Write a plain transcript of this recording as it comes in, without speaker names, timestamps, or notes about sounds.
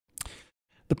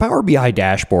The Power BI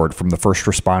dashboard from the First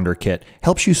Responder Kit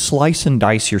helps you slice and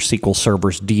dice your SQL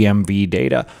Server's DMV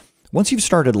data. Once you've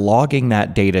started logging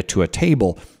that data to a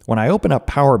table, when I open up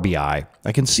Power BI,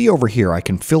 I can see over here, I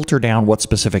can filter down what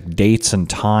specific dates and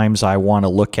times I want to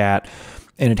look at,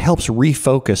 and it helps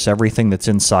refocus everything that's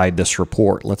inside this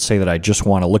report. Let's say that I just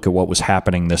want to look at what was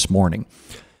happening this morning.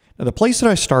 Now, the place that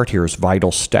I start here is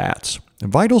Vital Stats.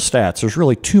 In Vital Stats, there's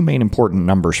really two main important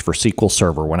numbers for SQL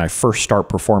Server when I first start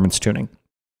performance tuning.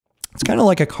 It's kind of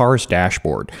like a car's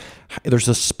dashboard. There's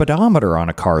a speedometer on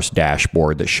a car's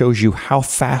dashboard that shows you how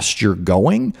fast you're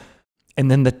going, and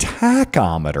then the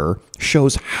tachometer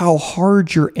shows how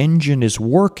hard your engine is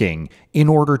working in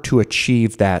order to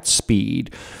achieve that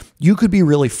speed. You could be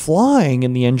really flying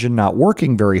and the engine not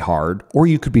working very hard, or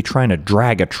you could be trying to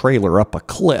drag a trailer up a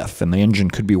cliff and the engine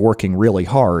could be working really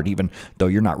hard, even though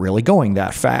you're not really going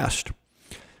that fast.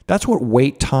 That's what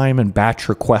wait time and batch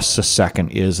requests a second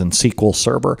is in SQL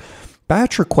Server.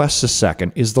 Batch requests a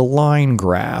second is the line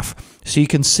graph. So you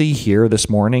can see here this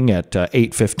morning at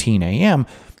 8:15 a.m.,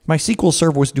 my SQL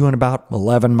Server was doing about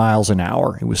 11 miles an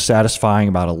hour. It was satisfying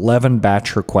about 11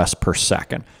 batch requests per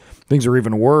second. Things are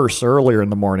even worse earlier in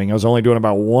the morning. I was only doing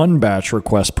about 1 batch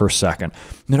request per second.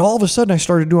 And then all of a sudden, I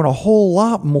started doing a whole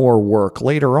lot more work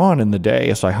later on in the day.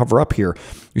 As I hover up here,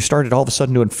 you started all of a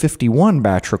sudden doing 51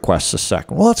 batch requests a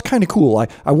second. Well, that's kind of cool.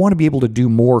 I want to be able to do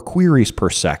more queries per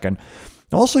second.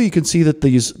 Also, you can see that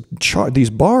these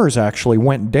bars actually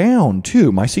went down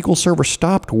too. My SQL Server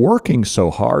stopped working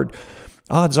so hard.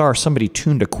 Odds are somebody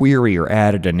tuned a query or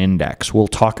added an index. We'll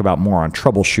talk about more on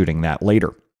troubleshooting that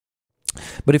later.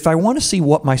 But if I want to see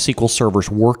what my SQL Server's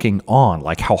working on,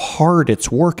 like how hard it's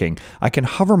working, I can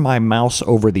hover my mouse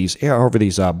over these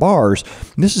bars.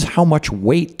 And this is how much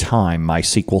wait time my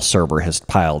SQL Server has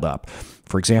piled up.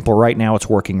 For example, right now it's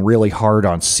working really hard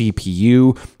on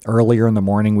CPU. Earlier in the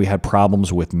morning we had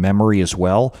problems with memory as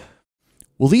well.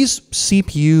 Well, these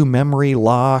CPU, memory,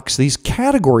 locks, these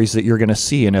categories that you're going to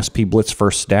see in SP Blitz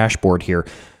First dashboard here,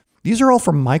 these are all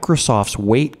from Microsoft's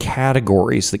wait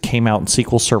categories that came out in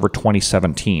SQL Server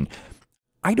 2017.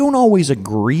 I don't always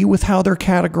agree with how they're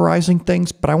categorizing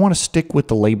things, but I want to stick with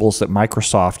the labels that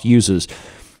Microsoft uses.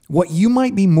 What you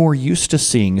might be more used to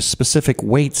seeing is specific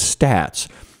wait stats.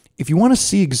 If you want to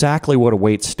see exactly what a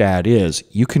wait stat is,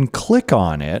 you can click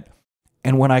on it,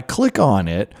 and when I click on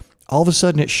it, all of a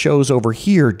sudden it shows over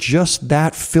here just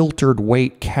that filtered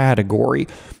wait category.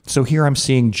 So here I'm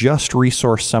seeing just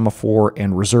resource semaphore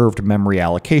and reserved memory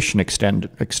allocation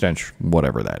extension,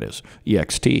 whatever that is,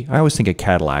 EXT. I always think of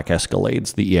Cadillac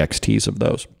Escalades, the EXTs of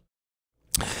those.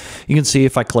 You can see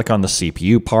if I click on the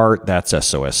CPU part, that's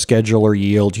SOS scheduler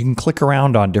yield. You can click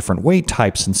around on different wait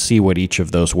types and see what each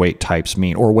of those wait types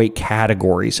mean, or wait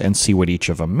categories and see what each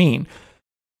of them mean.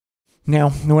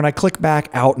 Now, when I click back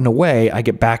out and away, I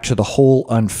get back to the whole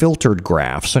unfiltered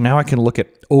graph. So now I can look at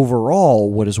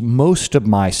overall what is most of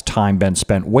my time been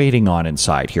spent waiting on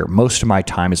inside here. Most of my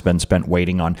time has been spent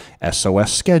waiting on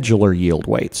SOS scheduler yield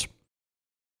waits.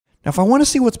 Now, if I want to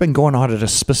see what's been going on at a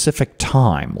specific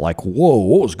time, like, whoa,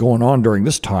 what was going on during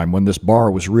this time when this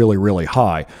bar was really, really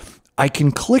high, I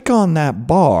can click on that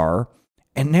bar,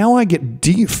 and now I get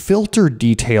filtered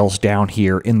details down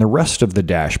here in the rest of the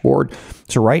dashboard.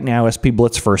 So right now, SP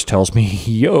Blitz First tells me,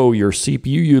 yo, your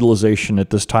CPU utilization at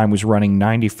this time was running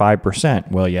 95%.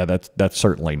 Well, yeah, that's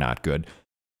certainly not good.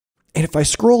 And if I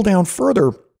scroll down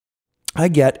further, I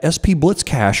get SP Blitz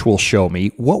Cache will show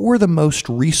me what were the most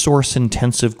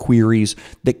resource-intensive queries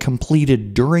that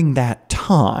completed during that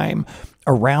time,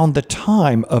 around the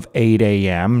time of 8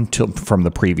 a.m. from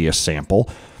the previous sample.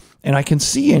 And I can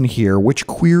see in here which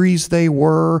queries they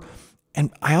were, and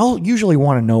I'll usually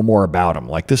want to know more about them.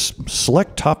 Like this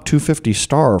select top 250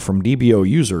 star from DBO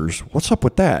users, what's up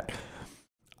with that?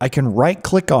 I can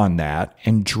right-click on that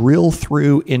and drill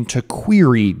through into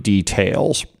query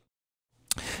details.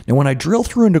 Now, when I drill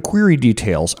through into query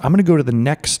details, I'm going to go to the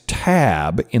next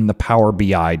tab in the Power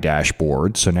BI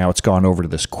dashboard. So now it's gone over to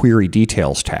this query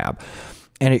details tab.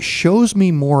 And it shows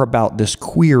me more about this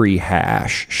query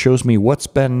hash, shows me what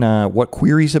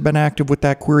queries have been active with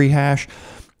that query hash.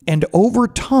 And over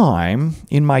time,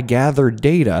 in my gathered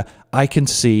data, I can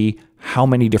see how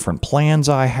many different plans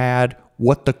I had,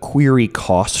 what the query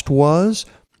cost was,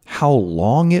 how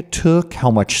long it took,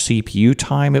 how much CPU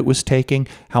time it was taking,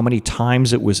 how many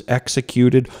times it was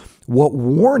executed, what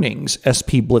warnings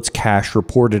SP Blitz Cache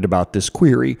reported about this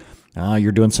query.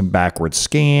 You're doing some backward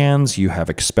scans, you have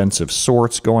expensive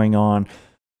sorts going on.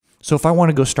 So if I want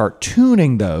to go start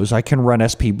tuning those, I can run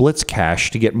SP Blitz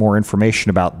Cache to get more information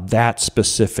about that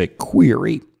specific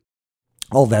query.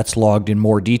 All that's logged in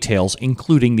more details,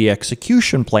 including the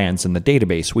execution plans in the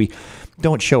database. We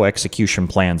don't show execution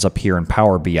plans up here in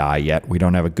Power BI yet. We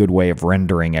don't have a good way of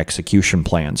rendering execution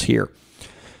plans here.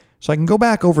 So I can go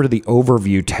back over to the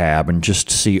Overview tab and just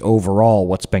see overall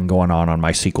what's been going on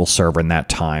my SQL Server in that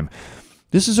time.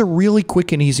 This is a really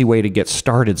quick and easy way to get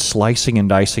started slicing and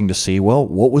dicing to see, well,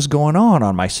 what was going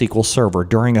on my SQL Server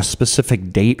during a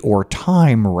specific date or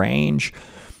time range.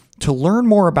 To learn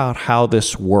more about how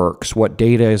this works, what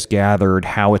data is gathered,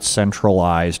 how it's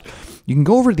centralized, you can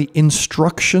go over to the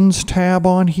Instructions tab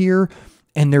on here,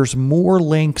 and there's more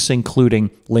links, including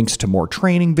links to more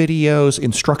training videos,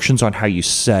 instructions on how you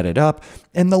set it up,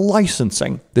 and the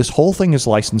licensing. This whole thing is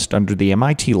licensed under the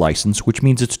MIT license, which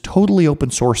means it's totally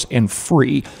open source and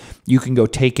free. You can go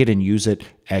take it and use it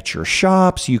at your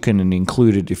shops. You can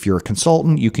include it if you're a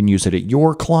consultant. You can use it at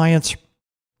your clients.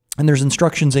 And there's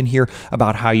instructions in here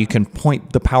about how you can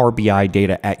point the Power BI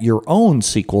data at your own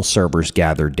SQL Server's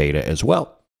gathered data as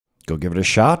well. Go give it a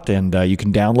shot, and you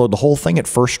can download the whole thing at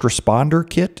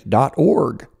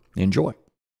firstresponderkit.org. Enjoy.